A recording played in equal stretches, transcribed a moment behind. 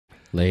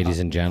Ladies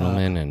and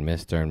gentlemen, and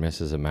Mr. and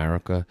Mrs.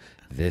 America,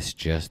 this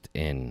just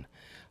in.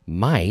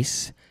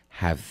 Mice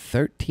have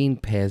 13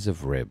 pairs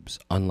of ribs,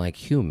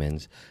 unlike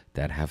humans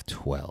that have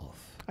 12.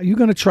 Are you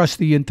going to trust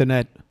the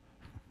internet?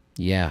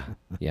 Yeah.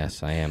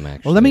 Yes, I am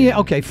actually. Well, let me.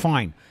 Okay,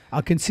 fine.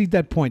 I'll concede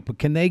that point, but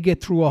can they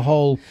get through a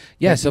hole?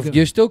 Yes, so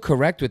you're still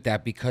correct with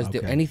that because Okay.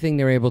 anything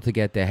they're able to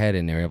get their head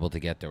in, they're able to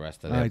get the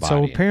rest of their body.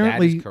 So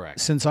apparently, that is correct.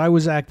 since I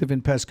was active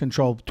in pest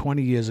control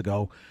 20 years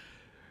ago,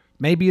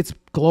 maybe it's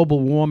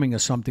global warming or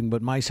something,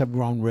 but mice have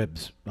grown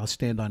ribs. I'll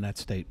stand on that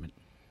statement.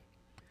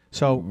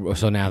 So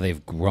now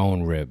they've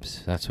grown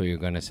ribs. That's what you're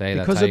going to say?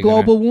 Because of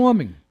global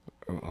warming.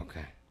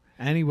 Okay.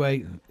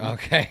 Anyway,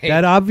 okay.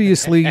 That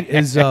obviously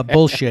is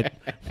bullshit,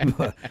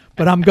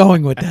 but I'm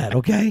going with that,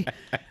 okay?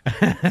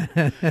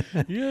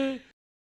 Yeah.